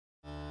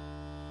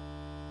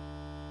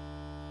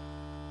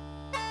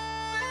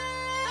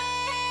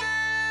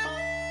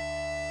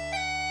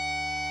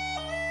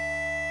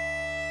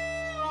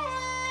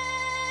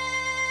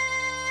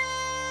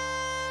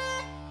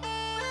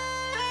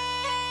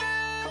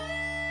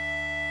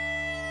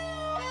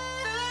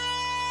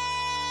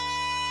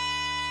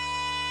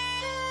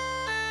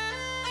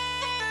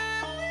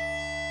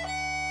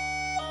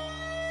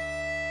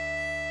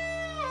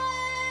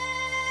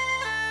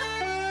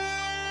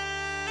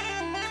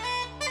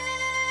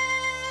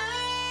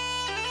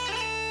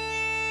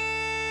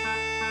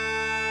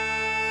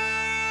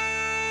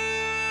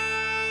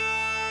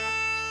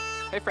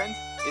Hey friends,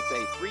 it's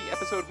a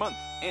 3-episode month,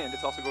 and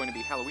it's also going to be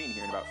Halloween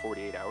here in about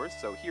 48 hours,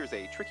 so here's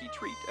a tricky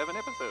treat of an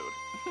episode.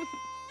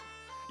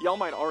 Y'all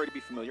might already be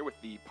familiar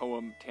with the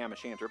poem Tam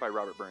O'Shanter by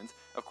Robert Burns.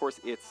 Of course,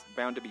 it's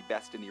bound to be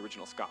best in the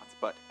original Scots,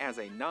 but as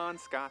a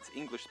non-Scots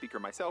English speaker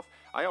myself,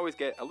 I always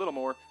get a little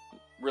more,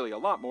 really a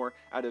lot more,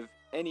 out of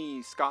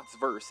any Scots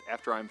verse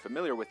after I'm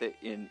familiar with it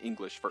in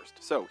English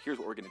first. So here's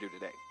what we're going to do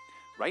today.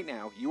 Right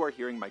now, you are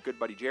hearing my good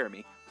buddy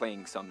Jeremy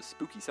playing some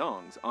spooky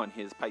songs on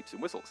his pipes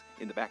and whistles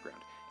in the background,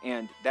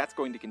 and that's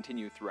going to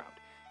continue throughout.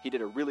 He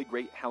did a really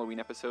great Halloween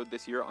episode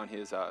this year on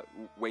his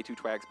Way Too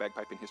Twags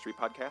Bagpipe and History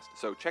podcast,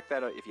 so check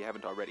that out if you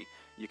haven't already.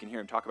 You can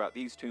hear him talk about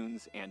these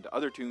tunes and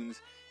other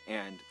tunes,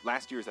 and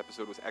last year's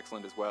episode was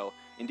excellent as well.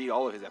 Indeed,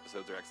 all of his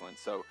episodes are excellent,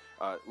 so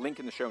link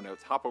in the show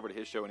notes. Hop over to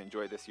his show and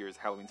enjoy this year's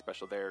Halloween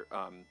special there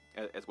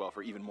as well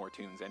for even more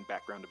tunes and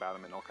background about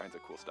him and all kinds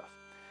of cool stuff.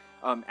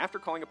 After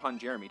calling upon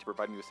Jeremy to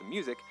provide me with some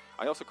music,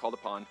 I also called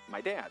upon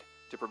my dad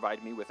to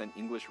provide me with an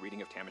English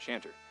reading of Tam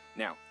O'Shanter.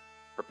 Now,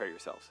 prepare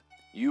yourselves.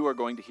 You are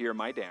going to hear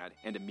my dad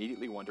and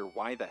immediately wonder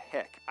why the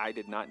heck I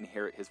did not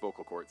inherit his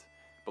vocal cords.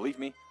 Believe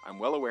me, I'm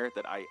well aware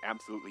that I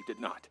absolutely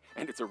did not,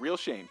 and it's a real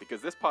shame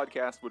because this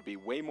podcast would be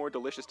way more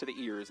delicious to the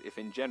ears if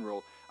in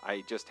general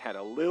I just had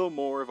a little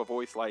more of a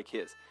voice like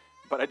his.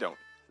 But I don't.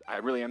 I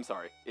really am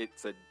sorry.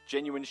 It's a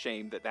genuine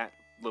shame that that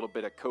little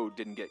bit of code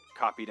didn't get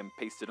copied and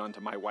pasted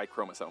onto my Y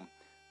chromosome.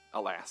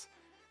 Alas.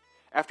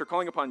 After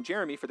calling upon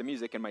Jeremy for the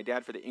music and my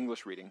dad for the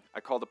English reading,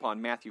 I called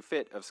upon Matthew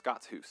Fitt of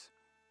Scots Hoose.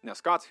 Now,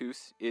 Scots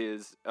Hoose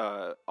is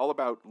all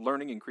about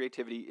learning and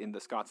creativity in the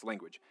Scots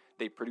language.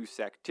 They produce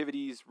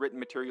activities, written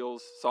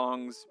materials,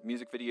 songs,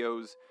 music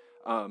videos.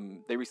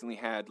 They recently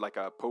had like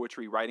a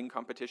poetry writing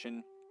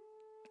competition,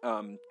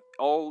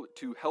 all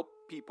to help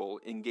people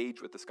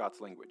engage with the Scots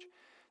language.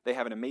 They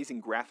have an amazing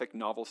graphic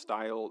novel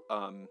style,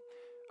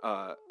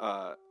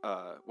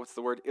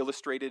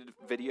 illustrated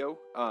video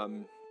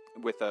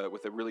with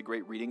a really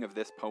great reading of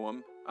this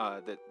poem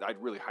that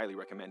I'd really highly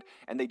recommend.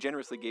 And they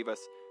generously gave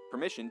us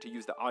permission to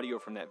use the audio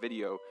from that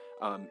video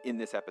in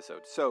this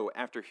episode. So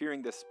after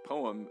hearing this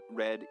poem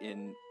read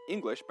in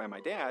English by my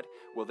dad,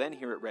 we'll then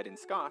hear it read in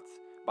Scots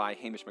by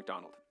Hamish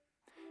MacDonald.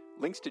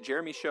 Links to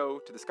Jeremy's show,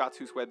 to the Scots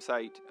Hoose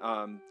website,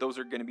 those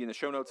are going to be in the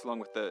show notes along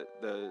with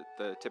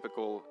the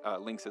typical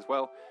links as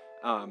well.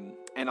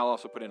 And I'll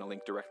also put in a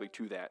link directly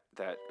to that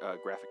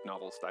graphic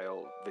novel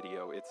style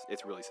video.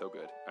 It's really so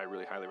good. I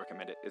really highly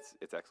recommend it.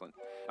 It's excellent.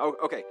 Oh,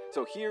 okay.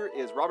 So here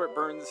is Robert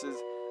Burns's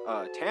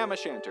Tam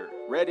O'Shanter,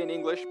 read in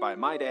English by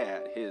my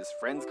dad. His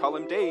friends call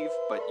him Dave,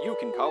 but you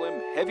can call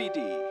him Heavy D.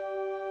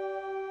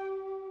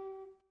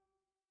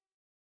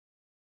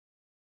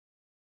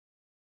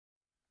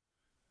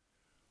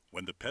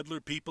 When the peddler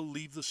people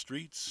leave the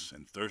streets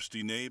and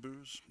thirsty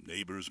neighbors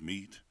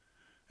meet,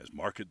 as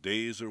market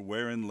days are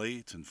wearing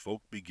late and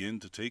folk begin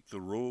to take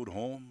the road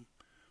home,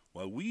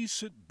 while we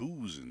sit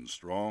boozing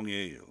strong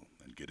ale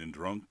and getting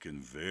drunk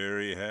and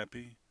very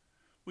happy,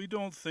 we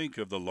don't think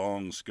of the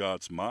long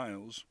Scots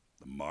miles,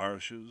 the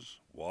marshes,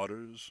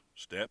 waters,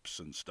 steps,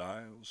 and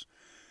stiles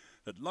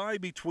that lie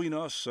between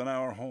us and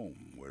our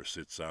home, where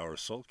sits our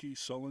sulky,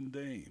 sullen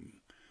dame,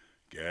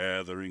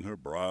 gathering her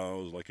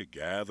brows like a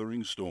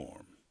gathering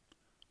storm,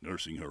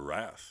 nursing her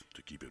wrath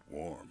to keep it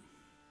warm.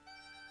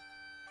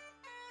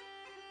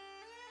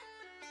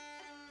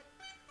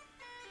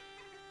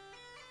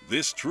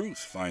 This truth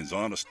finds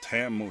honest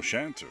Tam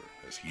O'Shanter,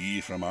 as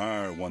he from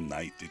Ayr one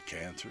night did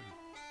canter.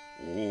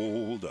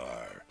 Old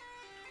Ayr,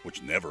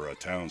 which never a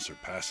town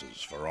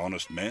surpasses for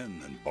honest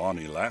men and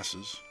bonny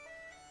lasses.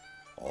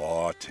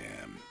 Aw,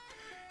 Tam,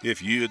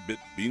 if you had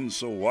been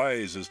so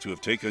wise as to have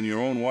taken your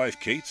own wife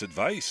Kate's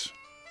advice,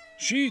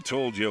 she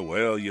told you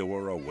well you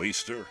were a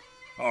waster,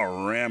 a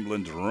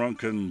rambling,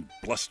 drunken,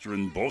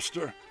 blustering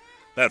boaster,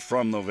 that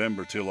from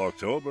November till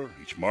October,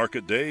 each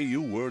market day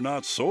you were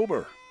not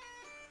sober.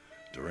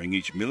 During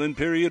each milling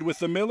period with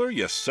the miller,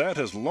 you sat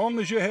as long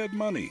as you had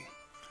money.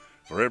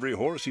 For every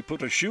horse he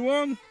put a shoe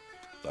on,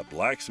 the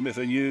blacksmith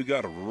and you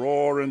got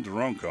roaring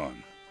drunk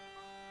on.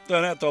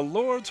 Then at the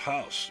Lord's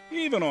house,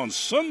 even on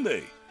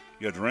Sunday,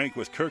 you drank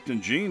with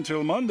Kirkton Jean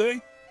till Monday.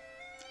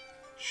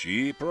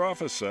 She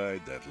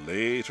prophesied that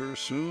later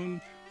soon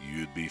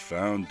you'd be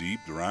found deep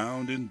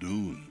drowned in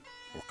Doon,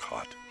 or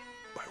caught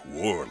by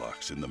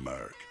warlocks in the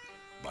Mark,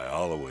 by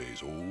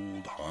Alloway's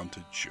old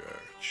haunted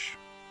church.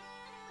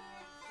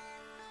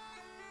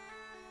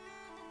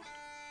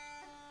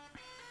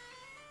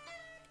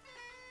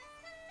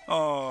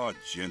 Ah,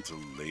 gentle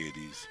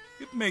ladies,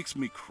 it makes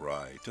me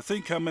cry to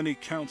think how many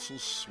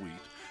counsels sweet,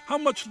 how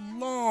much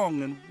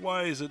long and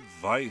wise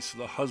advice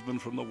the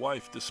husband from the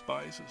wife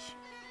despises.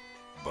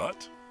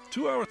 But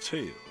to our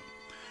tale.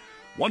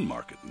 One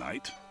market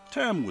night,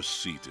 Tam was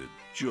seated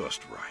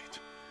just right,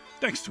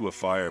 next to a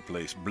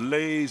fireplace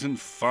blazing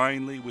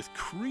finely with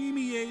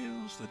creamy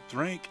ales that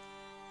drank,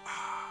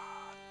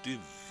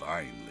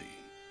 divinely.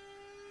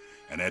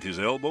 And at his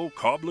elbow,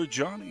 Cobbler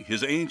Johnny,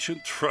 his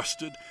ancient,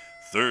 trusted,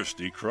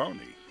 thirsty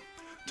crony.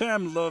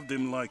 Tam loved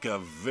him like a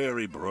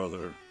very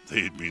brother.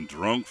 They'd been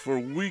drunk for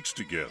weeks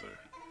together.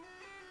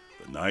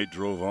 The night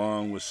drove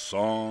on with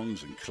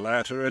songs and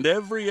clatter, and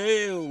every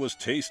ale was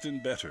tasting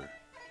better.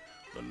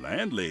 The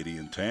landlady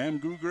in Tam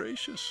grew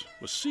gracious,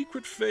 with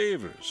secret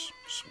favors,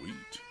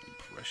 sweet and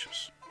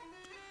precious.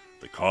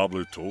 The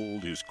cobbler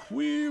told his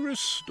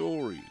queerest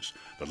stories.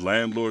 The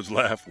landlord's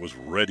laugh was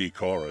ready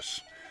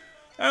chorus.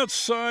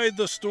 Outside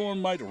the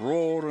storm might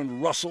roar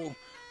and rustle,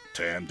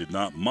 Tam did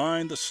not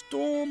mind the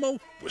storm a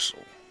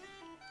whistle.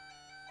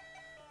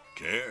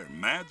 Care,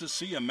 mad to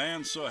see a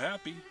man so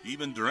happy,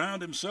 even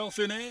drowned himself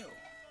in ale.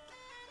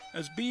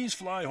 As bees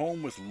fly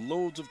home with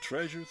loads of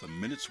treasure, the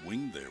minutes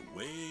winged their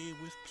way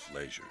with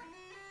pleasure.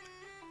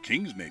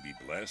 Kings may be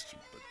blessed,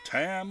 but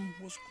Tam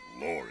was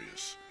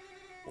glorious,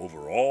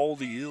 over all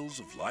the ills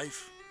of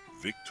life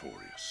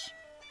victorious.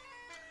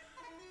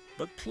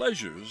 But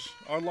pleasures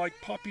are like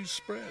poppies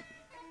spread.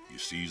 You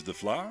seize the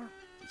flower,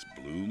 its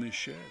bloom is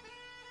shed.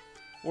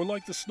 Or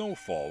like the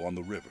snowfall on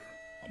the river,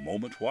 a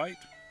moment white,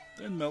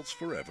 then melts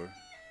forever.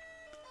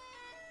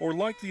 Or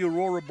like the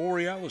aurora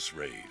borealis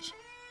rays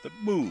that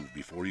move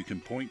before you can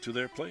point to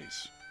their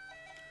place.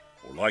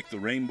 Or like the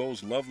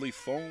rainbow's lovely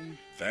foam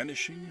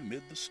vanishing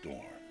amid the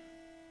storm.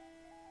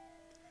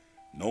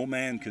 No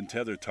man can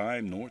tether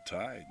time nor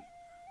tide.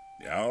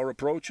 The hour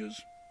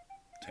approaches,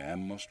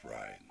 Tam must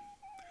ride.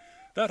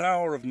 That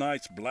hour of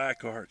night's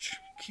black arch,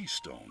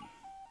 keystone.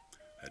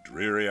 That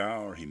dreary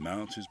hour he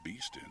mounts his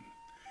beast in.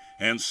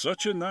 And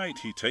such a night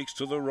he takes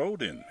to the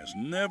road in as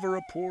never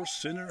a poor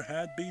sinner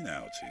had been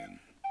out in.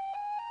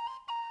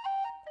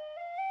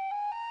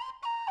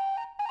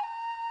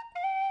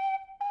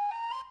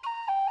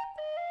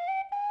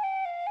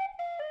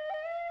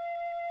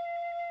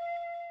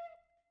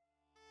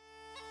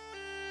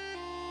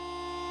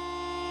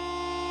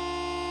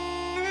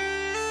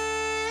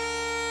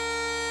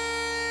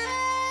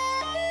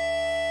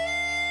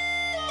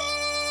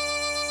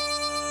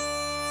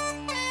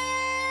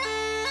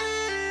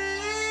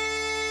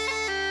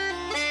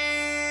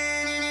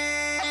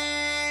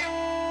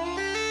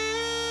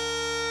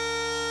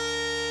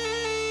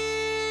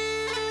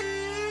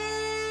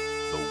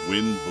 The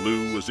wind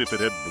blew as if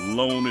it had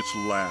blown its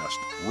last.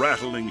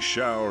 Rattling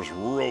showers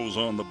rose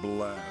on the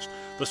blast.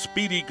 The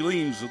speedy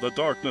gleams of the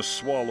darkness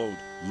swallowed.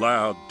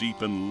 Loud,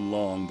 deep, and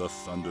long the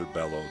thunder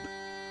bellowed.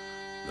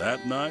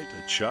 That night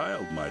a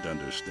child might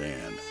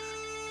understand.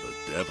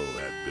 The devil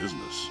had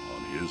business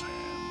on his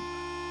hand.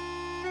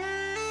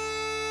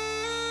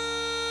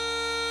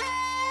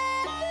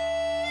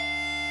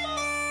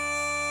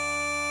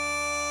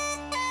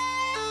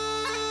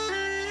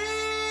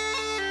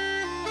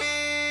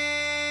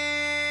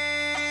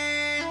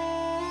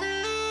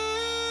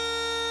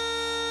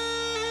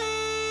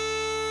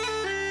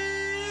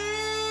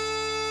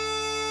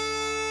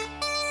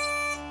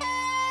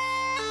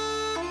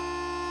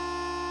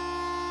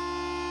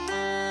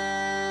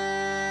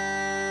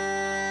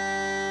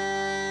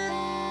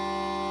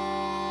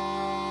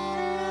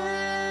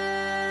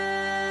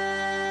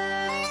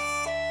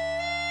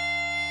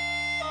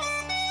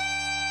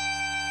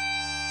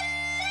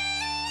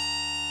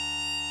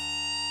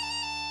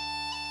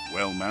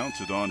 Well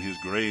mounted on his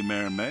gray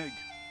mare Meg,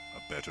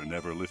 a better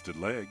never lifted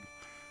leg,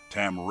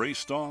 Tam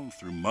raced on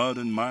through mud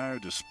and mire,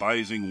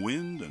 despising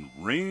wind and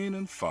rain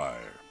and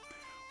fire,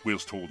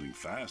 whilst holding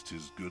fast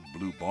his good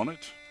blue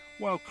bonnet,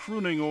 while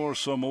crooning o'er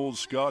some old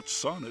Scotch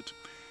sonnet,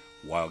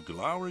 while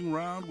glowering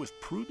round with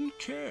prudent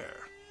care,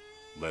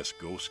 lest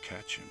ghosts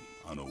catch him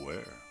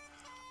unaware.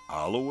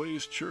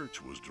 Alloway's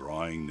church was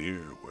drawing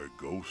near, where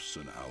ghosts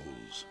and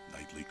owls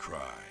nightly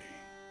cry.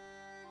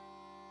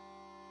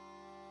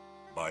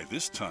 By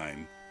this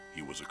time,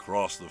 he was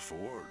across the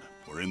ford,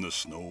 where in the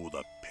snow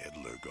the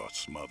peddler got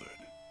smothered,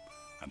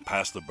 and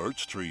past the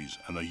birch trees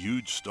and the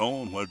huge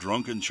stone where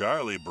drunken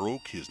Charlie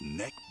broke his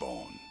neck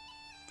bone,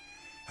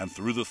 and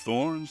through the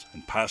thorns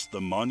and past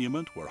the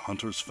monument where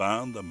hunters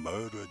found the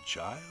murdered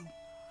child,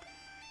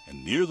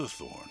 and near the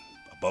thorn,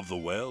 above the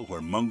well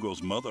where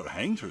Mungo's mother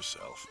hanged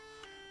herself.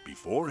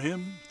 Before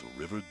him the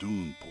river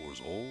Doon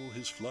pours all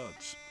his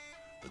floods,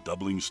 the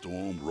doubling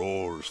storm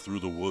roars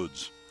through the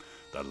woods,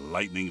 the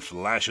lightning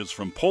flashes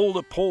from pole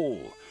to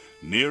pole,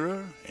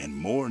 nearer and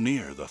more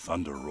near the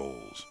thunder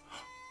rolls,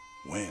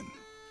 when,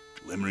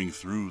 glimmering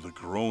through the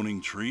groaning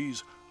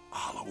trees,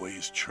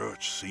 Alloway's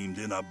church seemed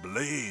in a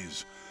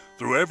blaze.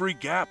 Through every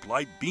gap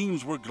light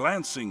beams were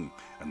glancing,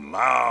 and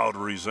loud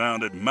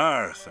resounded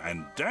mirth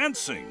and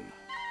dancing.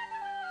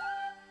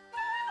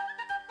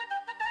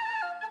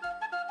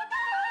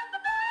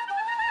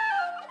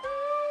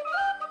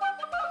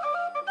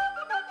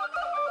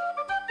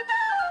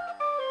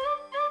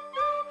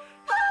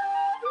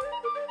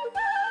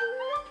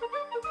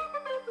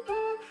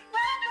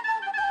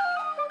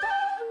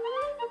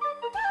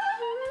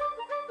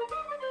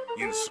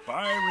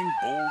 Inspiring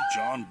bold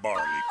John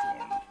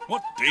Barleycorn,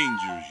 what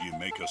dangers ye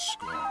make us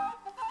scorn.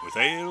 With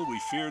ale we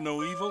fear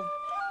no evil,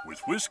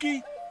 with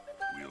whiskey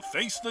we'll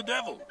face the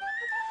devil.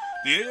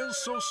 The ale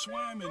so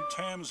swam in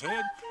Tam's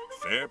head,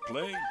 fair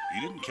play,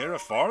 he didn't care a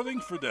farthing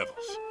for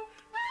devils.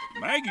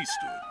 But Maggie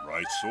stood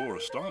right sore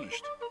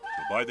astonished,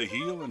 till by the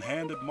heel and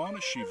hand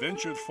admonished she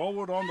ventured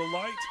forward on the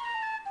light,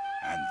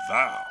 And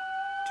thou,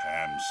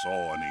 Tam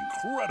saw an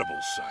incredible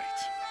sight.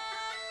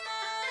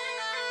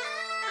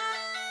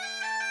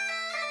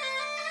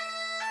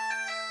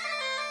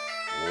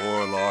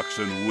 Warlocks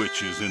and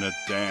witches in a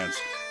dance,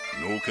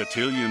 no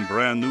cotillion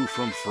brand new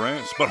from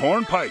France, but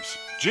hornpipes,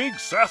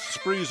 jigs,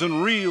 sathsprees,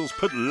 and reels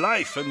put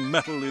life and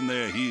metal in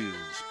their heels.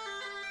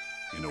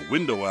 In a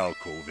window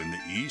alcove in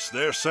the east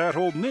there sat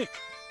old Nick,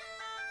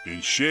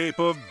 in shape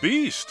of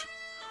beast,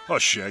 a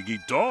shaggy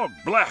dog,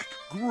 black,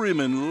 grim,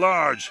 and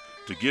large.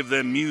 To give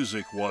them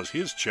music was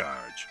his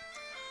charge.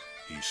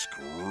 He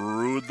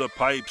screwed the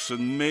pipes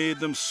and made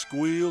them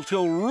squeal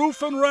till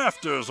roof and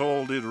rafters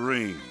all did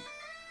ring.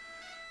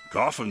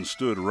 Coffins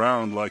stood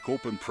round like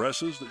open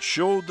presses that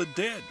showed the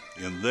dead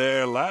in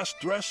their last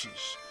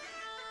dresses.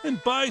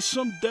 And by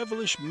some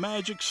devilish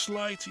magic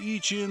sleight,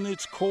 each in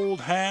its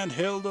cold hand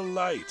held a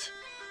light,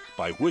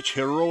 by which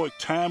heroic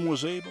Tam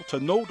was able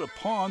to note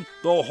upon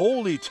the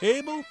holy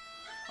table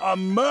a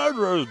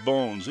murderer's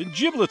bones in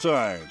giblet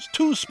irons,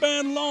 2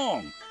 span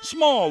long,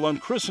 small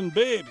unchristened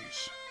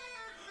babies.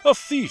 A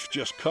thief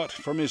just cut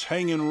from his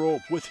hanging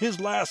rope, with his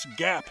last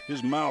gap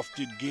his mouth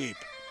did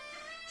gape.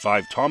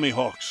 5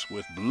 tommyhawks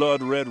with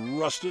blood red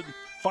rusted,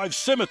 5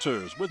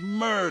 scimitars with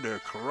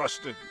murder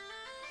crusted,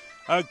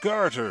 a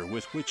garter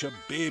with which a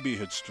baby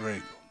had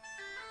strangled,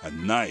 a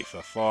knife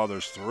a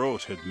father's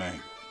throat had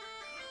mangled,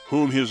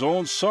 whom his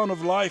own son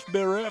of life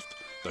bereft,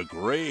 the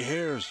gray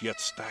hairs yet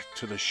stacked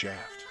to the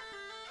shaft.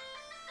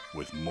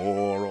 With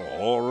more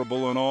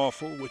horrible and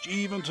awful, which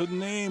even to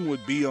name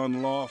would be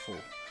unlawful,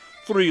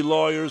 3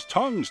 lawyers'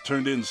 tongues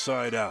turned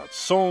inside out,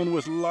 sewn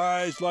with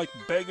lies like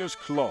beggar's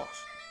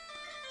cloth.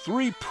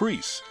 3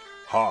 priests,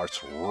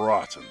 hearts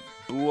rotten,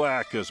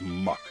 black as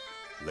muck,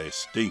 lay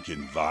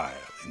stinking vile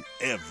in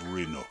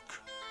every nook.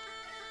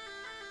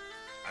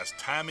 As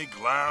Tammy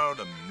glowered,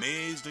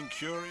 amazed and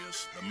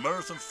curious, the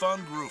mirth and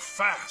fun grew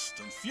fast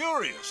and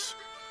furious.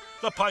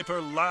 The piper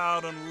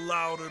loud and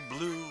louder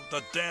blew,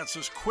 the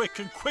dancers quick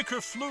and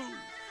quicker flew.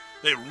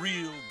 They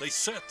reeled, they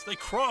set, they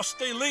crossed,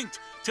 they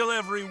linked, till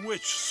every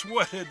witch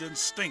sweated and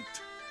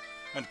stinked,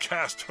 and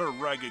cast her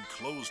ragged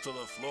clothes to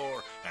the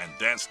floor, and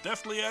danced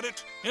deftly at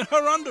it in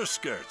her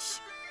underskirts.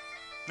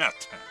 Now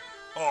Tam,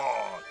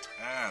 oh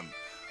Tam,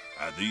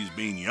 had these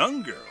been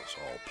young girls,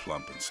 all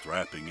plump and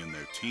strapping in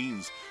their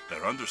teens,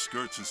 their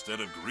underskirts instead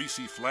of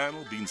greasy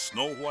flannel been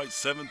snow-white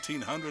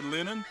 1700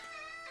 linen,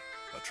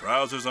 the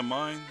trousers of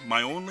mine,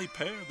 my only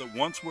pair that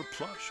once were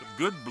plush, of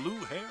good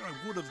blue hair,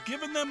 I would have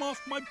given them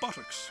off my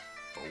buttocks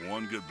for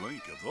one good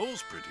blink of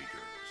those pretty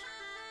girls.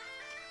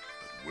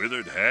 But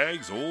withered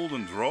hags, old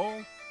and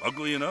droll,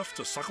 ugly enough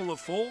to suckle a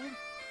foal,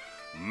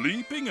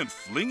 leaping and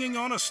flinging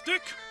on a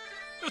stick,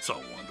 it's a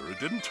wonder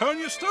it didn't turn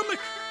your stomach.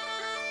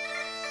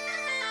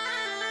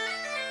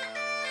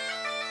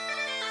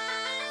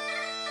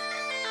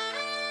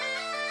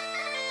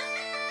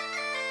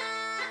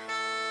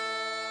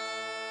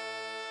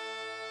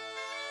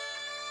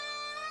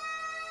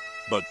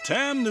 But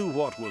Tam knew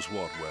what was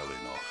what well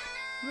enough.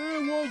 There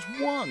was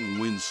one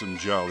winsome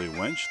jolly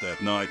wench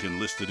that night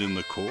enlisted in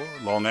the corps,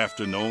 long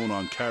after known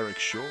on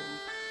Carrick's shore.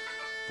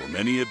 For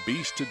many a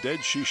beast to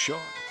dead she shot,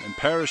 and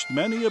perished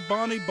many a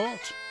bonny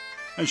bot,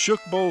 and shook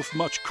both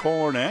much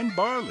corn and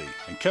barley,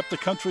 and kept the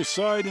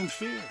countryside in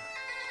fear.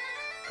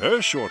 Her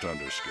short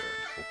underskirt,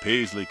 o'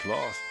 paisley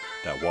cloth,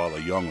 that while a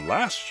young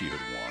lass she had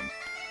won,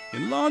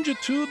 in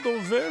longitude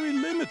though very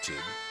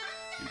limited,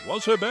 it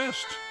was her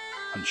best,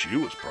 and she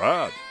was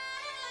proud.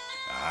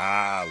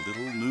 Ah,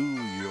 little knew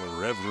your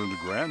reverend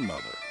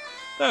grandmother,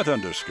 that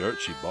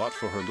underskirt she bought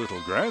for her little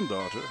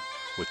granddaughter,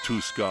 with 2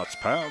 Scots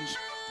pounds,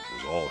 it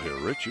was all her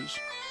riches,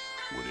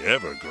 would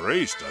ever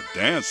graced a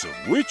dance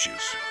of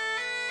witches.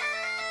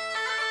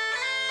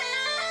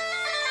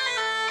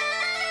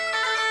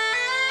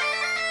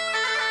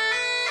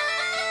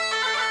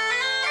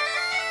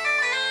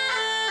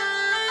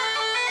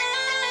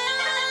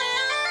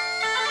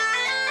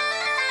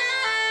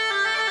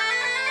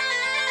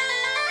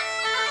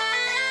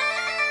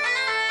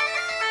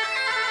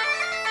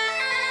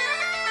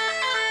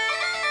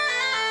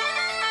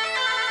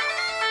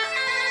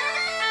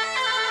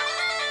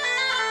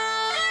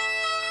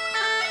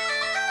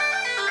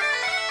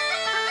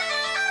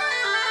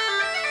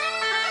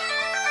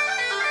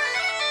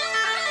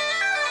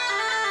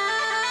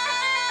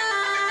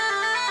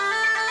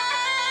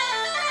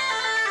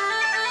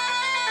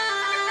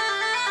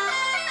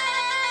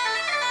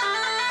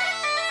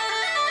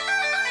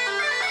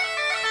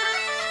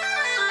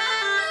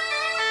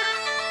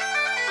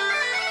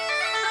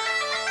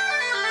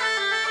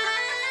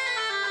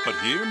 But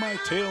here my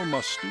tale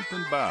must stoop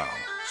and bow,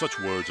 such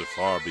words are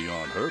far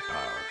beyond her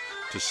power,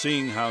 to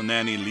sing how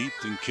Nanny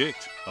leaped and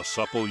kicked, a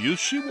supple youth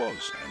she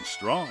was, and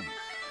strong,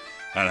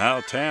 and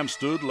how Tam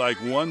stood like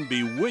one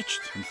bewitched,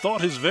 and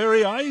thought his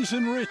very eyes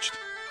enriched.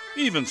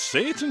 Even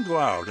Satan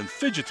glowered and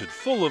fidgeted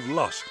full of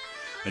lust,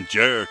 and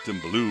jerked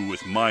and blew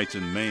with might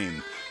and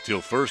main,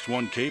 till first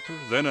one caper,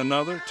 then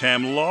another,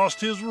 Tam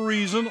lost his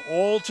reason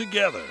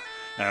altogether,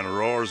 and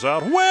roars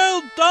out,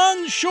 "Well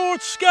done,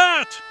 short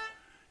Scot!"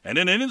 And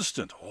in an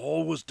instant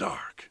all was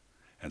dark,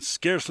 and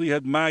scarcely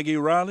had Maggie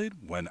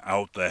rallied when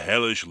out the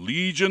hellish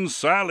legion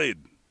sallied.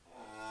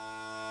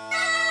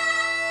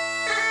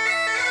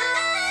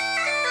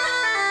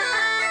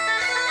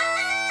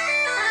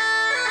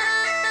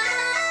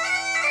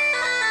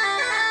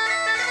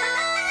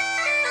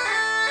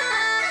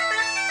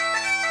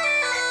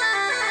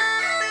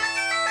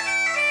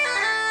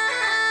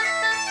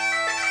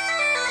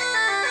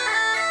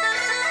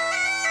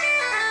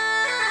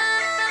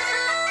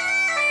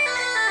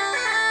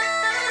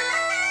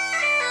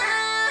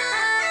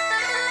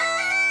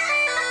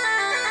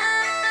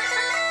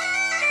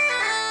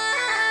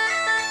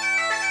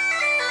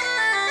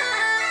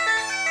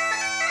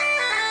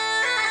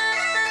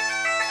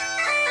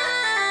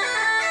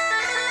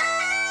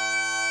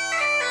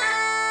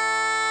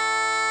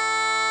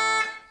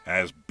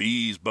 As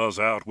bees buzz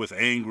out with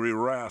angry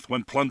wrath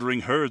when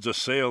plundering herds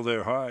assail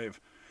their hive,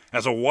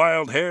 as a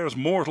wild hare's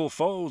mortal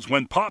foes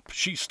when pop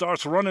she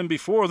starts running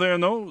before their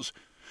nose,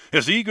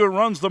 as eager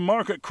runs the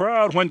market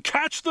crowd when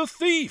catch the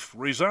thief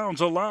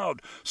resounds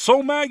aloud,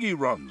 so Maggie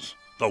runs,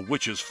 the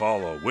witches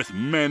follow with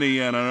many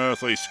an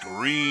unearthly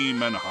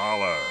scream and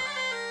holler.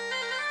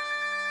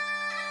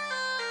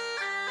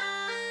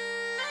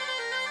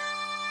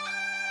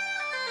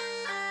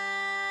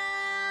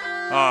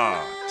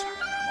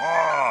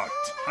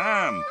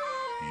 Tam,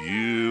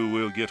 you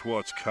will get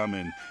what's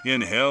coming.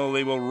 In hell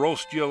they will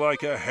roast you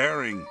like a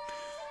herring.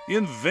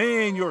 In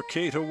vain your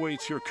Kate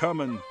awaits your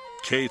coming.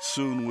 Kate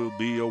soon will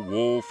be a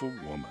woeful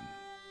woman.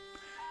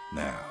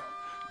 Now,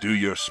 do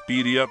your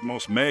speedy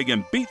utmost, Meg,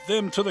 and beat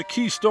them to the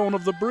keystone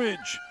of the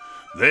bridge.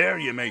 There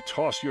you may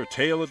toss your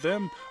tail at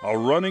them, a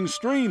running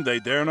stream they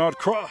dare not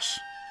cross.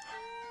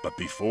 But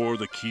before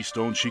the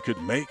keystone she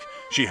could make,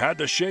 she had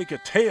to shake a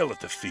tail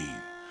at the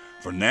fiend.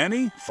 For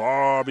Nanny,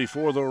 far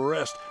before the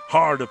rest,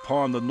 hard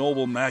upon the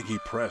noble Maggie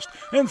pressed,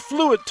 and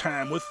flew at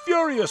Tam with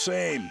furious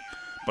aim.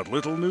 But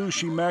little knew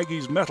she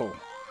Maggie's mettle.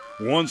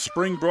 One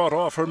spring brought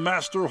off her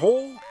master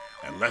whole,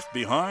 and left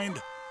behind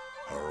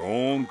her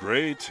own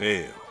grey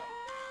tail.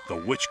 The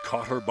witch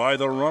caught her by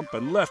the rump,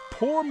 and left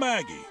poor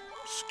Maggie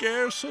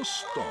scarce a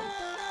stump.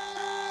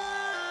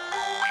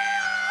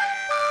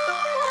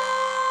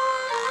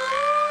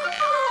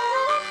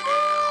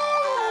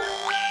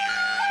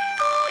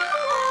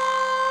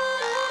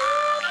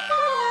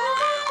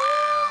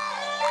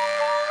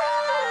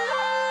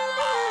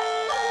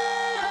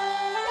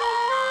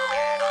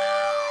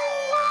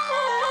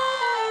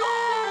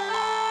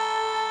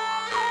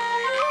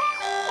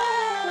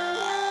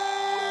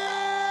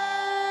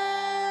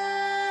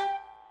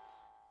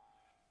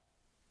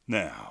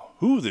 Now,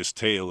 who this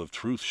tale of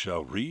truth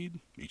shall read,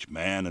 each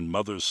man and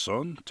mother's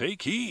son,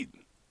 take heed.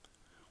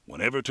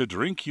 Whenever to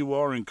drink you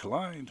are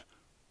inclined,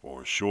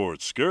 or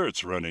short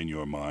skirts run in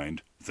your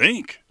mind,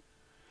 think,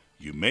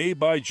 you may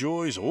buy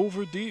joys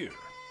over dear.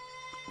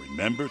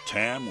 Remember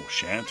Tam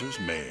O'Shanter's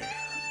mare.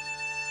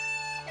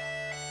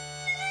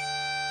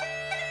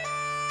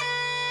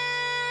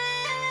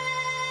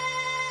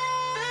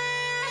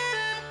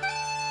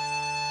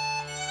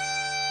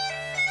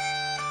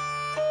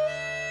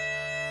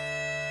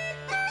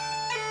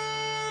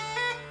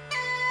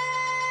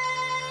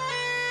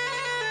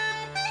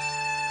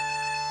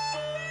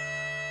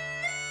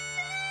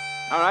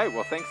 All right,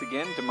 well, thanks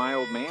again to my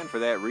old man for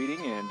that reading,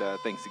 and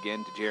thanks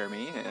again to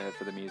Jeremy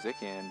for the music,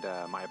 and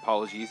my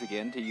apologies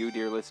again to you,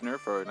 dear listener,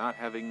 for not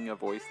having a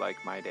voice like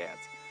my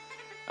dad's.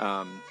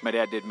 My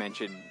dad did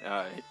mention,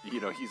 he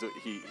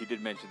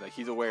did mention that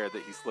he's aware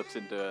that he slips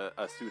into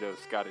a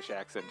pseudo-Scottish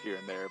accent here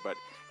and there, but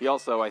he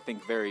also, I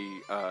think, very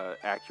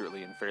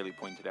accurately and fairly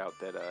pointed out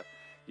that,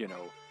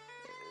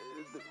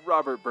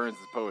 Robert Burns'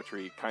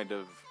 poetry kind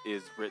of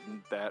is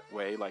written that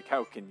way. Like,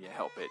 how can you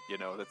help it?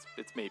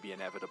 It's maybe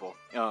inevitable.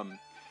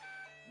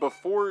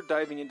 Before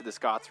diving into the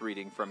Scots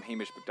reading from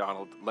Hamish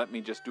MacDonald, let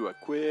me just do a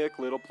quick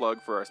little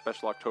plug for our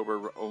special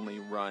October-only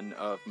run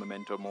of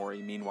Memento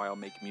Mori, Meanwhile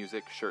Make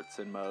Music, shirts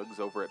and mugs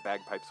over at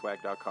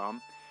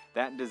bagpipeswag.com.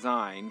 That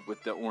design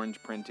with the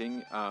orange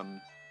printing,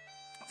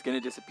 it's going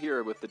to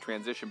disappear with the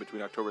transition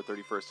between October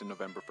 31st and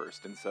November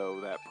 1st, and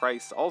so that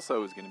price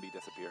also is going to be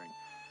disappearing.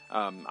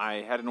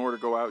 I had an order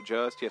go out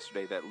just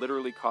yesterday that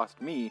literally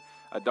cost me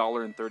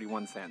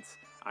 $1.31.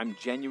 I'm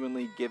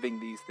genuinely giving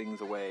these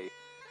things away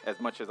as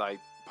much as I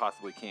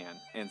possibly can.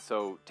 And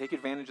so take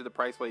advantage of the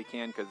price while you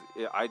can, because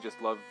I just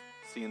love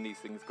seeing these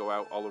things go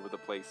out all over the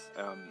place.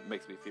 It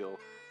makes me feel,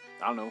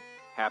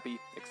 happy,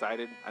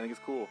 excited. I think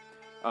it's cool.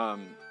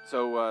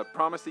 So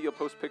promise that you'll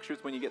post pictures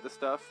when you get the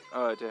stuff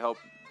to help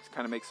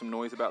kind of make some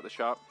noise about the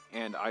shop.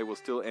 And I will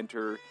still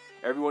enter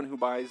everyone who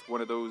buys one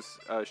of those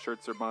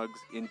shirts or mugs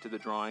into the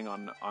drawing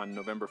on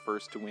November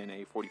 1st to win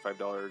a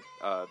 $45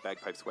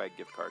 Bagpipe Swag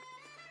gift card.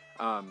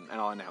 And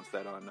I'll announce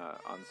that on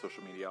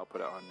social media. I'll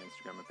put it on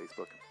Instagram and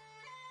Facebook,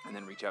 and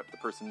then reach out to the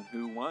person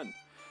who won.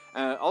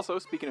 Also,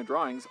 speaking of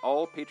drawings,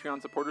 all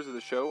Patreon supporters of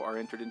the show are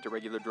entered into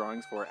regular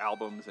drawings for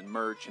albums and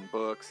merch and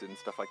books and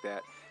stuff like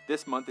that.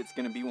 This month, it's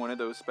going to be one of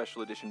those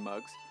special edition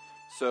mugs.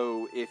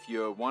 So if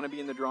you want to be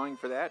in the drawing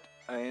for that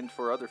and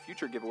for other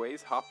future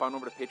giveaways, hop on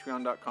over to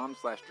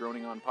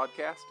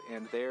patreon.com/droningonpodcast,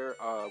 and there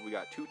we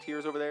got 2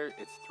 tiers over there.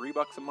 It's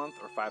 $3 a month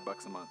or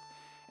 $5 a month,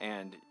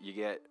 and you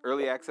get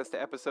early access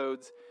to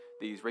episodes,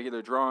 these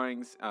regular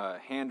drawings,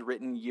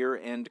 handwritten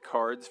year-end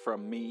cards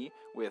from me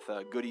with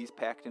goodies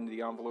packed into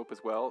the envelope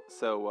as well.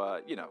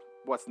 So,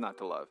 what's not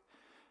to love?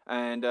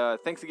 And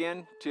thanks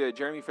again to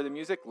Jeremy for the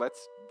music.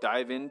 Let's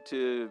dive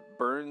into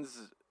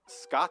Burns'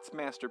 Scott's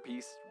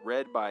masterpiece,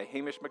 read by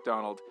Hamish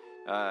MacDonald.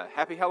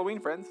 Happy Halloween,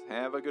 friends.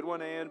 Have a good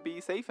one and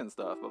be safe and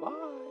stuff.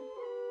 Bye-bye.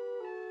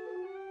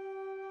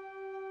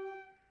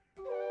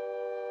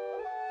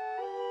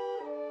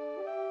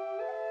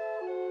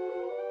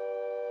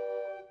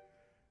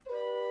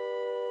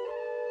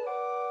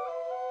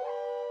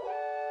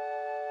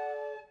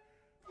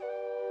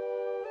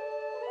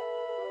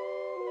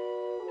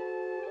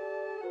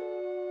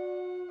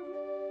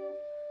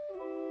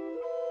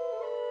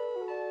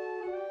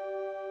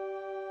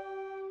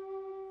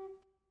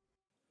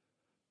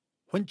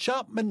 When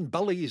Chapman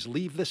billies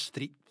leave the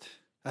street,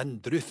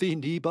 and drouthy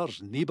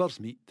neighbours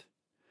meet,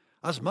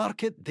 as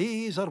market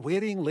days are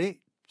wearing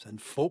late,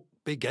 and folk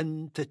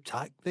begin to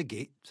tack the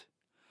gate,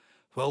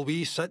 while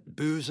we sit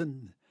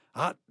boozing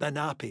at the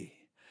nappy,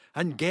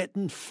 and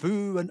getting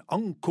fou and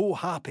unco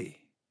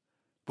happy,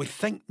 we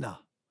thinkna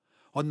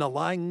on the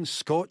lang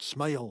Scot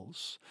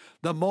smiles,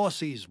 the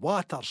mosses,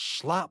 waters,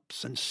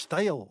 slaps and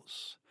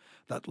stiles,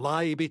 that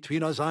lie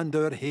between us and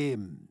our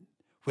hame,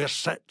 where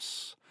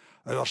sits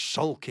our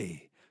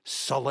sulky,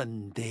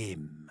 sullen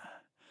dame,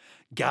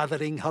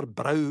 gathering her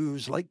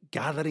brows like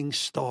gathering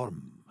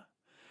storm,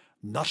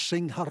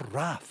 nursing her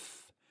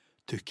wrath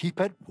to keep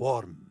it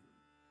warm.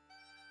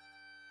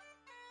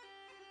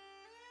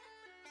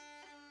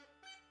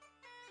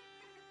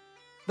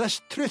 This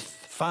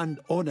truth fand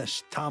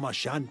honest Tam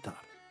O'Shanter,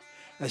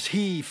 as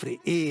he frae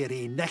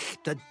airy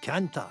nichted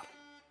canter,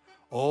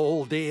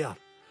 all dare,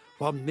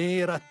 wham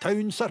ne'er a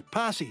town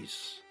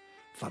surpasses,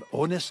 for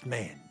honest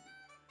men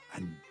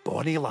and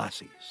bonny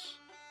lassies.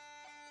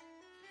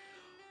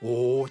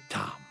 O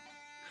Tam,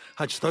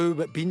 hadst thou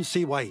but been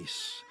sae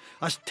wise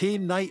as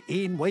ta'en thy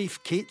ain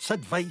wife Kate's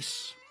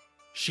advice,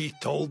 she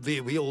told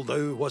thee weel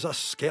thou was a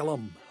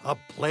skellum, a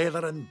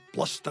bletherin',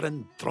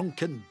 blusterin',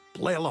 drunken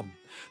blellum,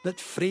 that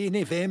frae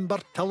November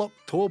till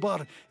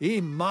October,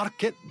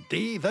 market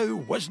day thou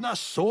wasna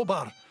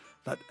sober,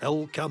 that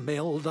ilka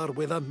melder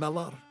with a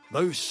miller,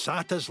 thou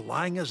sat as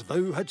lang as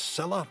thou had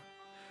siller,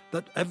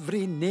 that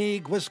every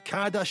naig was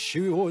cad a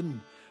shoe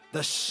on,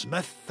 the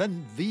smith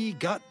and thee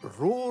got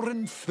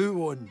roaring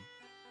fou on,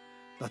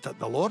 that at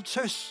the Lord's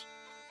house,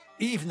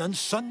 evening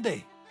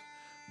Sunday,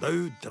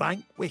 thou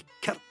drank wi'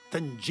 Kurt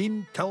and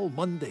Jean till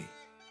Monday.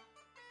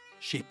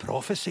 She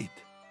prophesied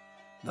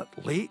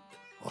that late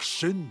or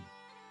soon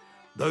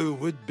thou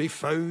would be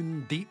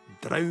found deep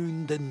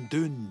drowned in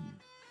Doon,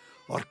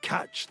 or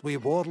catched wi'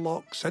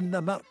 warlocks in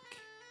the mirk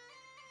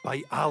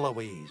by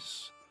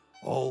Alloway's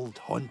old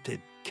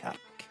haunted kirk.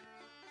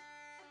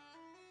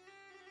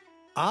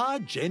 Ah,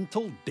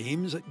 gentle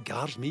dames, it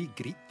gars me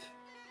greet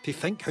to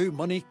think how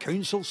money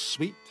counsels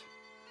sweet,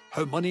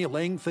 how money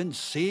lengthens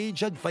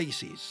sage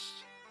advices,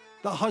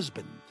 the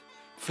husband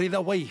frae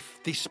the wife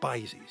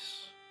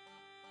despises.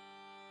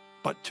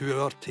 But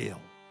to our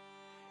tale,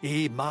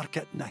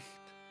 market nicht,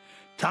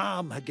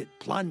 Tam had get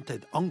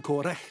planted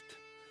unco richt,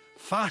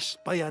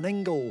 fast by an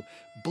ingle,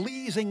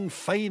 blazing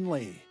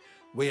finely,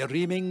 wi'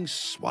 reaming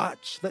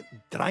swats that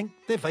drank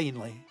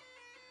divinely,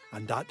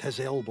 and at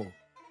his elbow,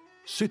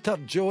 Suitor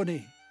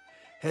Johnny,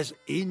 his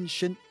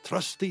ancient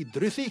trusty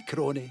drouthy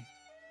crony.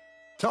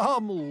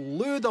 Tam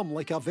looed him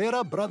like a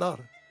vera brother,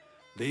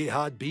 they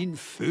had been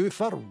fou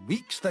for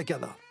weeks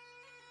together.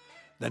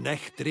 The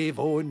nicht drave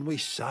on wi'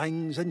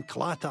 sangs and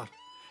clatter,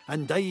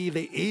 and aye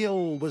the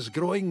ale was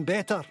growing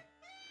better.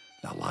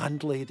 The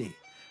landlady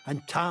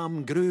and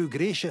Tam grew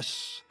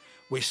gracious,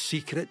 wi'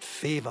 secret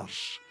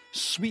favours,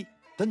 sweet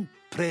and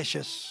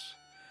precious.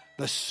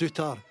 The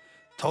suitor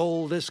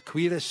told his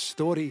queerest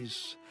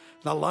stories,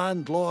 the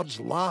landlord's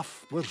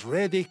laugh was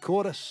ready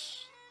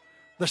chorus.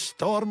 The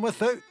storm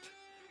without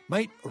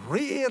might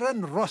rear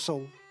and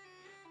rustle,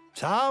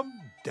 Tam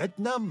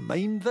didna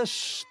mind the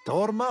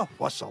storm a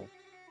whistle.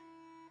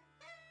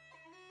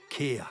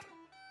 Care,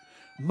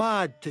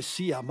 mad to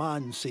see a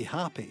man sae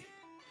happy,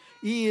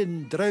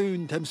 e'en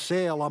drowned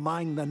himsel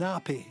amang the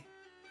nappy.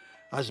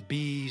 As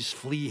bees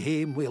flee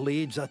hame wi'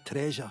 lades o'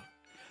 treasure,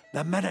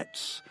 the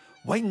minutes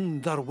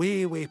winged their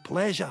way wi'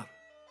 pleasure.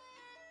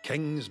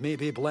 Kings may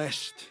be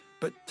blessed,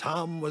 but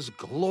Tam was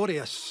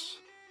glorious,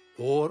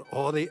 o'er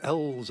a' the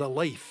ills o'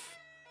 life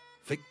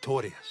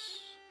victorious.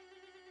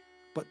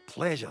 But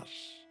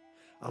pleasures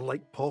are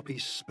like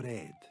poppies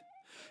spread,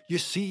 you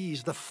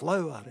seize the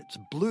flower its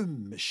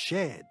bloom is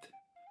shed,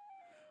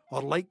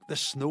 or like the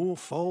snow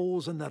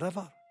falls in the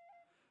river,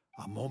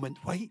 a moment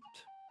white,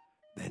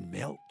 then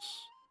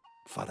melts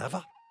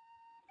forever.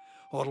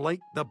 Or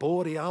like the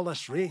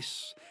borealis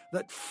race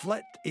that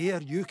flit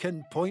ere you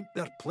can point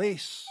their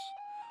place,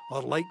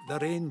 or like the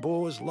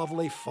rainbow's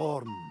lovely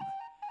form,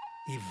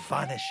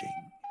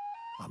 vanishing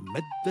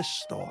amid the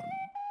storm.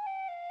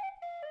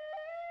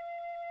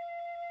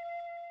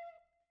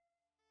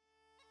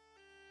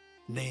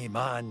 Nae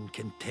man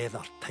can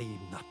tether time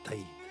nor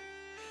tide.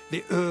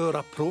 The hour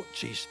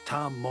approaches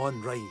Tam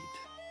maun ride.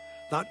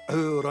 That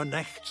hour on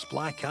Nicht's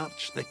black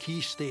arch the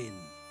keystane.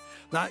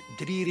 That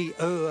dreary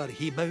hour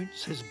he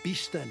mounts his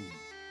beast in,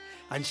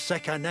 and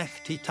sick a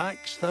nicht he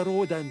tacks the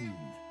road in,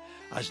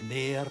 as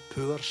ne'er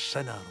poor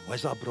sinner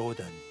was abroad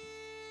in.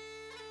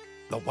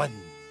 The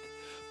wind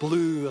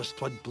blew as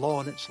 'twould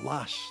blawn its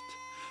last.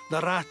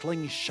 The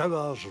rattling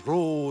showers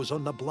rose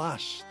on the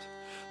blast.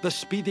 The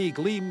speedy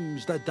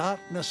gleams the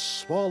darkness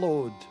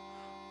swallowed.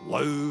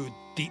 Loud,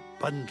 deep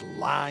and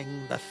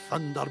lang the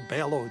thunder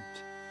bellowed.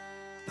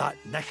 That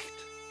nicht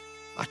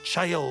a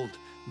child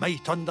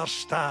might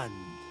understand.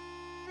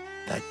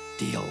 The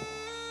deil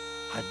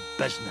had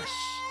business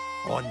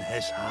on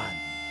his hand.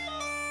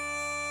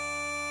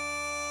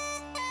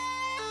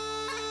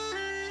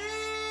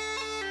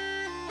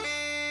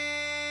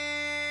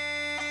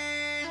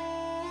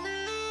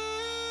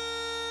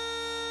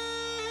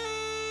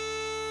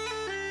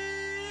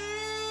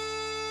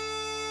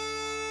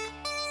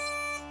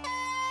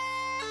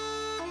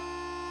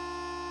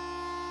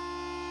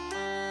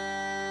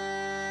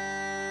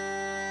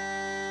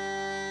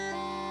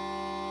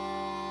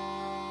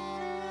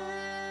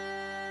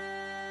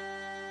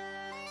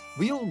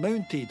 Wheel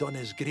mounted on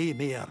his grey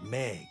mare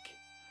Meg,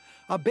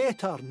 a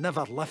better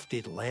never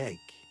lifted leg,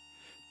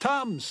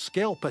 Tam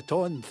skelpit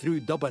on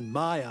through dub and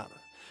mire,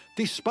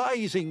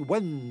 despising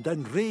wind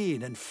and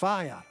rain and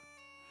fire,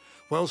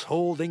 whilst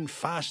holding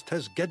fast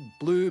his gid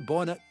blue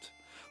bonnet,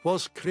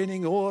 whilst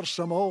craning o'er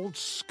some old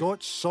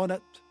Scots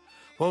sonnet,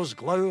 whilst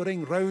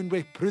glowering round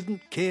with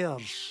prudent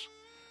cares,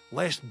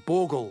 lest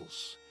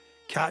bogles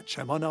catch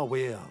him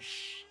unawares.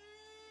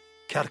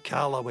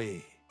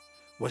 Kirkalloway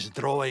was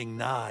drawing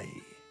nigh,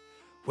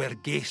 where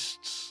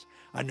ghasts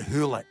and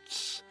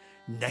hoolits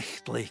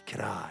nichtly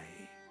cry.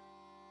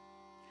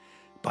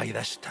 By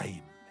this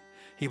time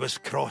he was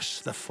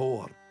cross the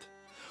ford,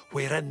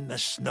 wherein the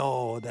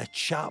snow the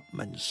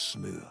chapman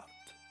smoored,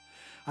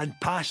 and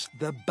past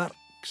the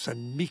birks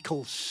and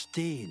meikle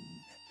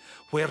stane,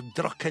 where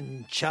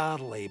drucken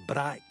Charlie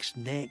bracks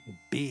neck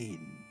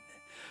bane,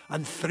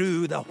 and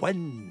through the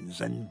whins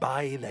and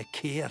by the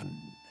cairn,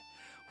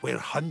 where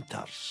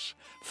hunters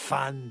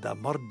fanned the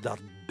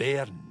murdered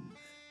bairn,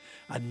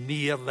 and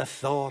near the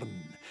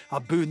thorn,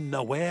 aboon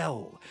the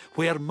well,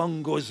 where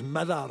Mungo's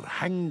mother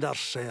hanged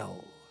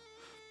hersel.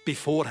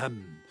 Before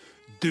him,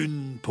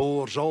 Doon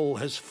pours all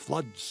his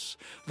floods,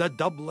 the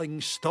doubling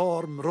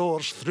storm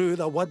roars through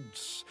the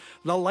woods,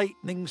 the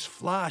lightnings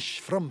flash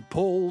from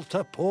pole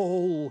to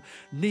pole,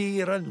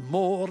 near and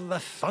more the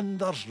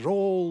thunders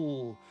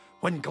roll,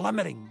 when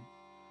glimmering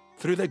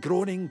through the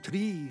groaning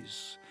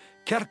trees,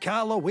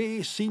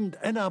 Kirkalloway seemed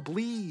in a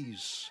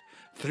bleeze.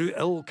 Through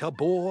ilka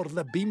bore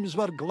the beams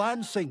were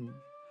glancing,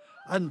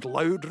 and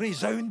loud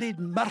resounded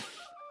mirth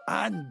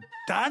and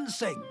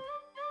dancing.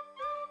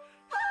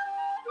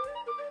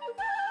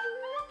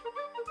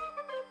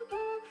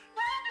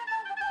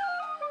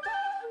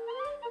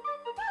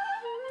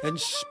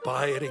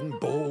 Inspiring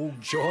bold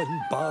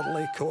John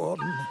Barleycorn,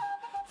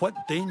 what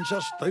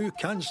dangers thou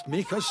canst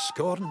make us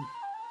scorn.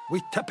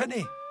 We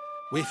tippenny,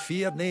 we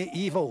fear nae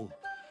evil,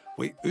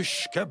 we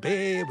Ushka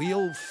Bay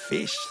we'll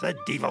face the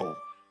devil.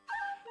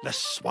 The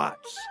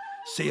swats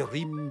say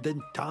reamed in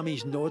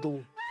Tammy's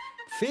noddle,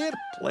 fair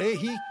play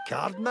he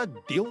cardna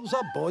deals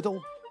a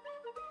boddle.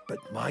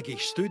 But Maggie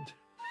stood,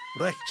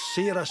 recht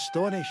sair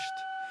astonished,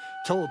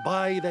 till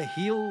by the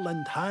heel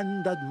and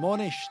hand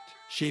admonished,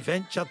 she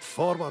ventured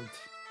forward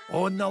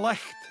on the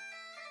licht,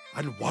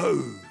 and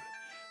wow,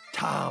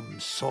 Tam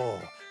saw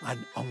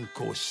an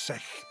unco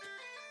sicht.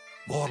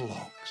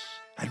 Warlocks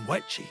and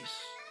witches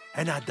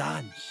in a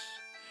dance,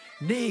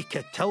 nae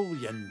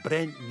cotillion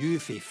brent new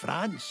fae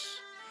France,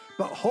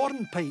 but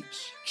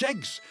hornpipes,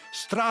 jigs,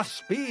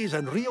 strathspeys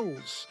and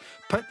reels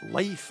put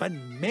life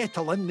and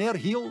metal in their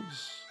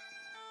heels.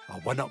 A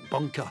one-up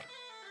bunker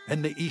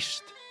in the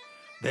east,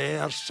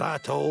 there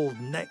sat old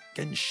Nick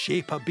in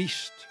shape a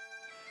beast,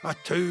 a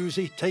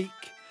towsy tyke,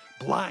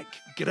 black,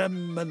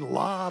 grim and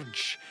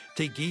large,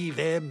 to give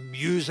them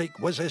music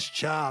was his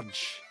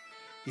charge.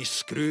 He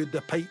screwed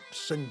the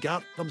pipes and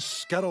gart them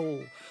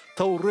skirl,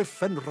 till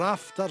roof and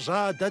rafters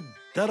a did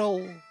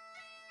dirl.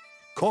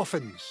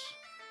 Coffins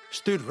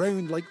stood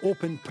round like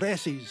open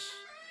presses,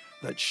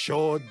 that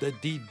showed the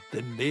deed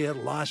in their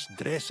last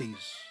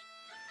dresses,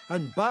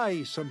 and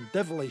by some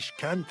devilish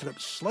cantrip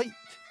slight,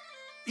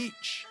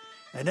 each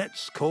in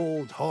its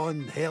cold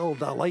hand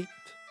held a light,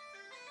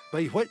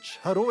 by which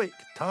heroic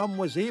Tam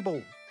was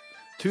able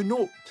to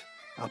note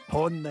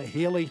upon the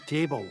haly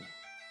table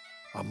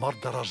a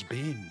murderer's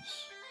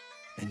banes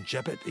in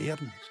gibbet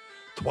airns,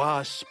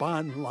 twa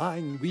span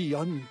lang wee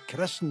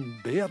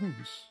unchristened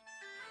bairns,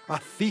 a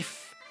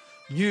thief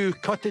new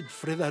cutted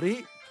frae the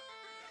rape,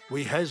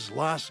 wi' his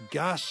last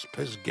gasp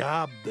his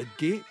gab did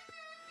gape,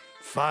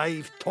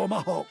 5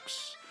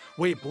 tomahawks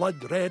wi'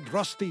 blood red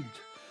rusted,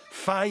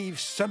 5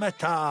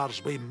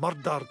 scimitars wi'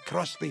 murder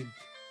crusted,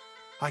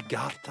 a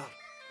garter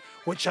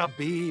which a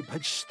babe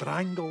had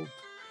strangled,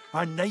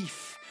 a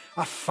knife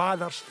a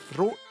father's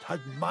throat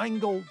had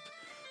mangled,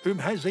 whom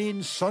his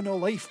ain son o'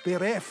 life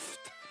bereft,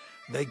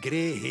 the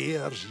grey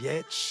hairs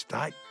yet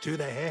stacked to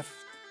the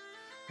heft,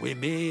 wi'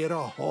 mair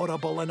a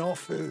horrible and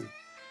awfu',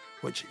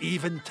 which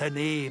even to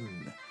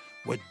name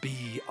would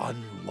be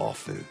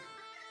unlawfu'.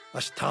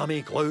 As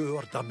Tammy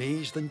glowered,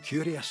 amazed and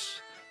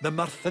curious, the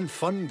mirth and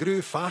fun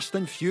grew fast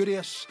and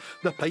furious.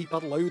 The piper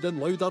loud and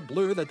louder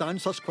blew, the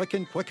dancers quick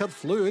and quicker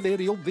flew. They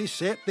reeled, they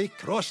set, they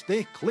crossed,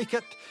 they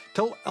clickit,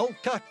 till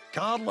ilka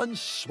carlin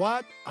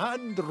swat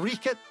and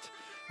reekit,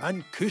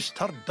 and coosed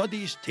her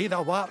duddies to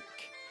the wark,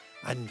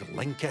 and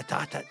linkit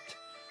at it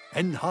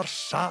in her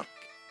sark.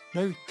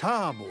 Now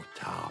Tam, oh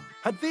Tam,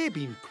 had they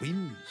been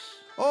queens,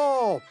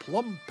 all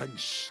plump and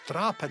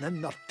strappin'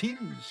 in their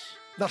teens,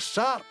 their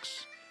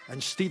sarks,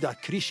 instead of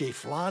creasy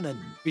flannin,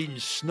 been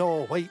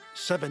snow white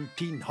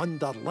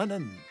 1700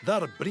 linen,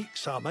 their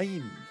breeks o'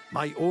 mine,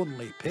 my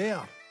only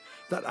pair,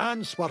 their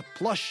aunts were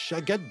plush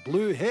a good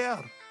blue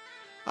hair.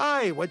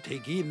 I would hae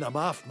gi'en them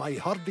off my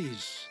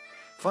hurdies,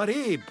 for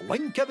ae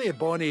blink o' they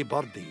bonny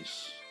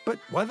birdies, but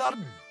with their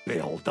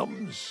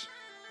beldams,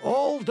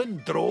 old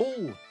and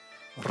droll,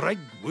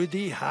 rigged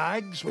woody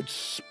hags would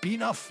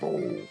speen a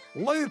foal,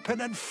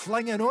 loupin' and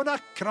flingin' on a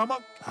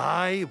crummock.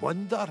 I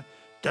wonder,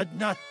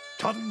 didna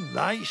turn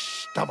thy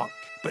stomach.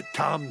 But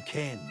Tam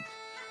kenned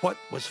what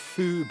was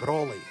fou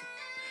brawly.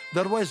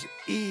 There was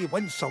ae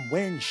winsome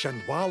wench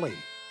and wally,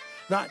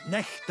 that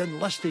nicht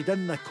enlisted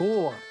in the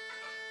corps,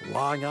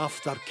 long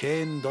after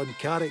kenned on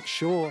Carrick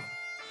shore.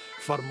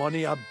 For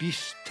mony a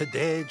beast to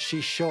dead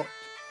she shot,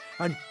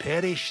 and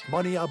perished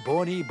mony a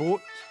bonny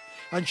boat,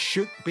 and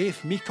shook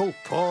baith meikle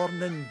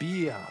corn and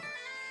beer,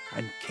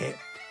 and kept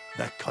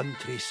the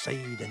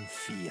countryside in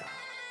fear.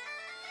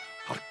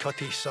 Her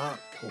cutty sark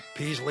o'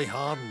 paisley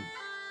harn,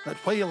 that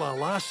while a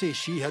lassie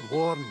she had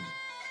worn,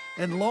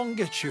 in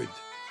longitude,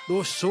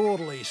 though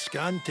sorely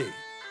scanty,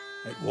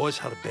 it was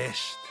her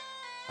best,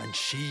 and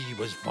she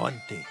was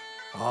vaunty.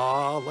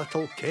 Ah,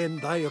 little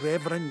kenned thy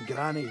reverend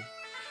granny,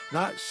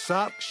 that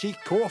sark she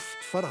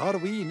coft for her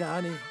wee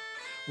nanny,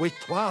 wi'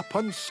 2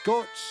 pund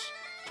Scots,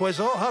 'twas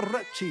all her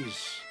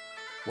riches,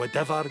 would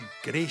ever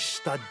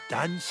graced a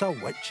dance o'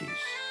 witches.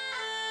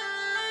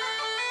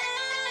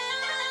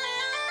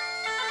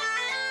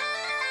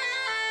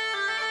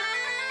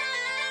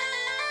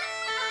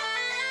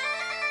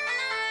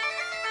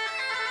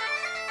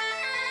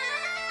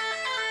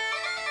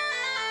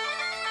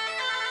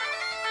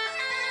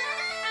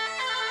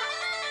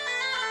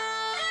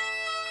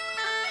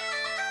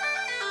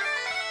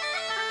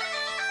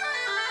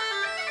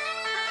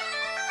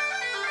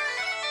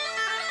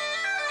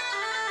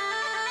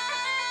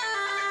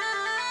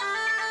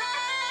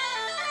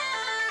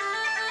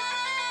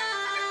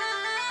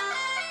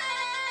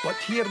 But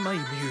hear my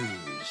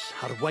muse,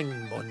 her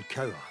wing maun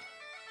cower,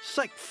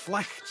 sic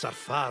flichts are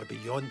far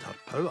beyond her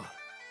power,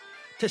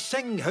 to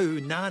sing how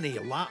Nanny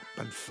lap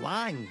and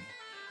flang,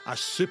 a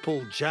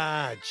supple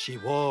jad she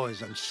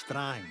was and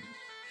strang,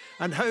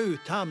 and how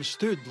Tam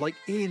stood like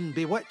ane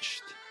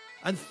bewitched,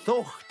 and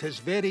thocht his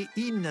very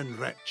een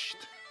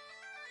enriched.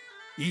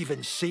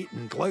 Even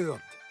Satan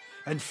glowered,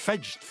 and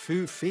fidged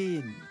fou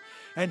fain,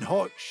 and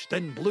hotched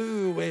and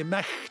blew wi'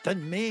 micht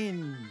and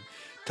main,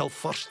 till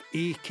first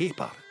ae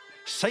caper,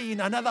 syne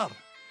another,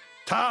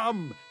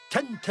 Tam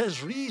tint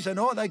his reason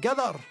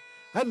o'thegither,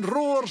 and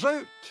roars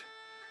out,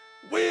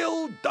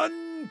 "Well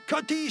done,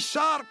 Cutty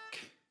Sark!"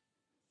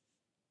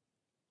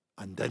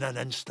 And in an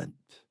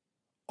instant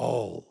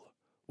all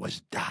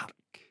was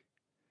dark,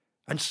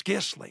 and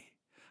scarcely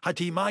had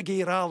he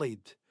Maggie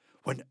rallied,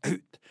 when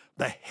out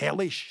the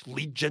hellish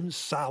legion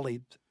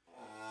sallied.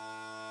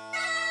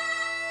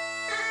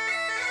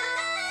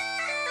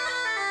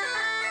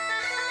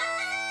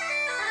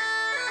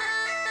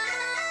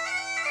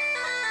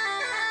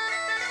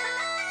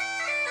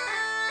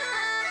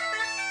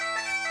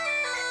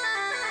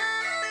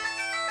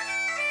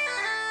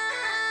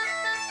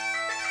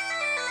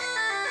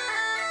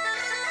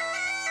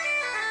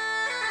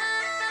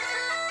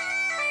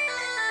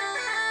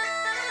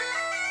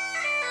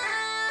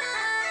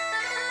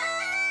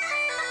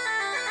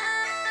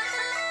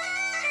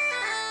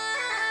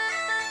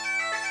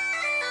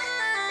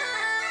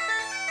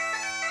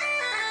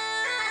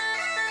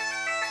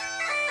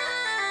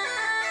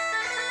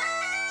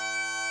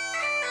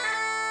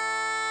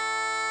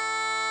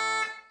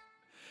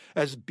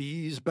 As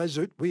bees buzz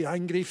out wi'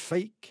 angry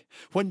fyke,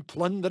 when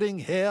plundering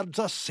herds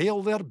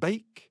assail their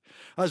byke,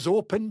 as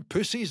open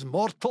pussy's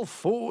mortal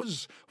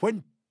foes,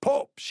 when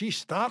pop she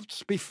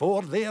starts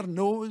before their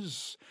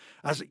nose,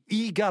 as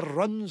eager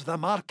runs the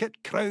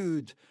market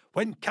crowd,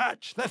 when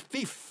catch the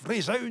thief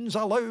resounds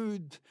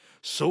aloud,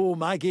 so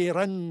Maggie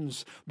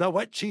runs, the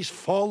witches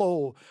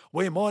follow,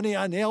 wi' mony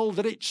an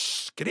eldritch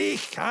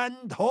screech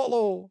and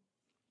hollow.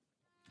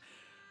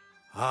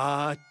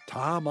 Ah,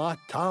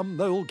 Tam,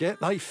 thou'll get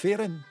thy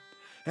farin',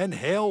 in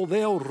hell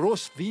they'll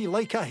roast thee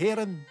like a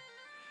herrin',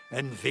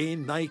 In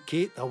vain thy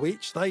Kate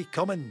awaits thy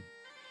coming.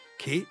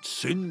 Kate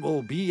soon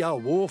will be a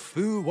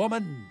woeful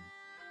woman.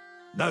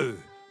 Now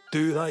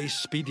do thy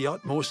speedy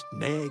utmost,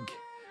 Meg,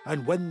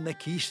 and win the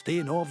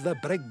keystane of the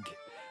brig.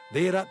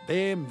 There at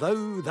them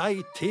thou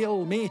thy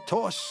tail may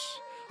toss,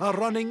 a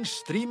running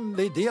stream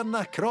they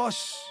darena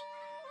cross.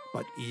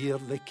 But ere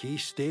the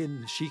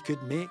keystane she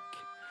could make,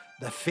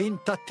 the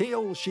faint a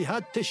tail she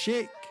had to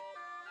shake.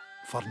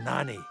 For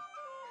Nanny,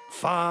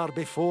 far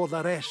before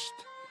the rest,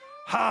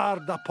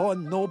 hard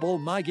upon noble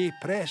Maggie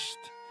pressed,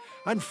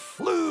 and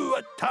flew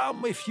at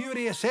Tam with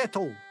furious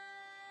ettle.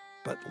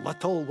 But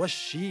little was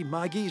she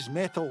Maggie's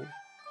mettle.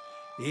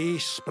 A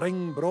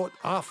spring brought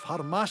off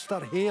her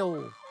master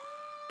hale,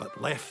 but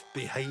left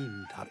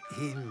behind her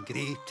ain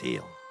grey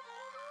tail.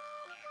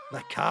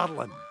 The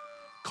carlin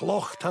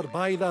clocht her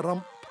by the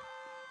rump,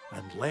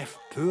 and left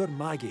poor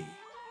Maggie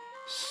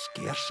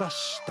scarce a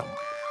stump.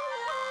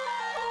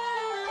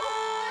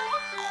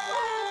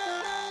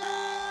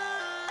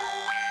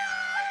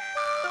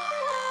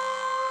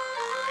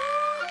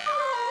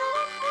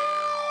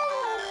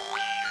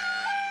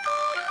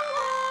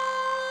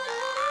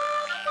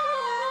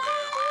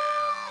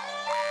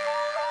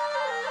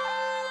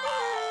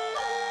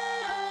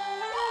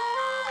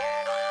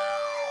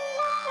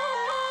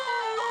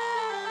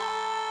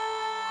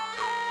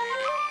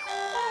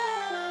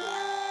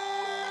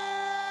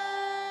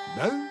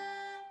 Now,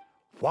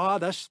 wha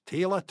this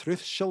tale of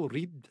truth shall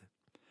read,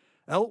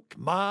 ilk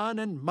man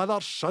and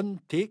mother's son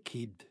take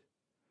heed.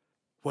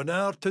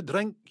 Whene'er to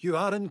drink you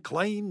are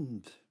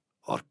inclined,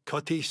 or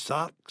cutty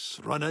sarks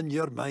run in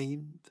your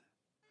mind,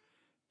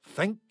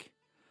 think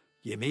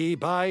ye may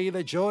buy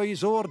the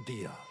joys o'er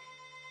dear.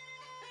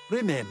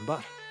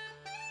 Remember,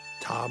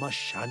 Tam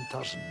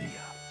O'Shanter's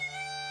near.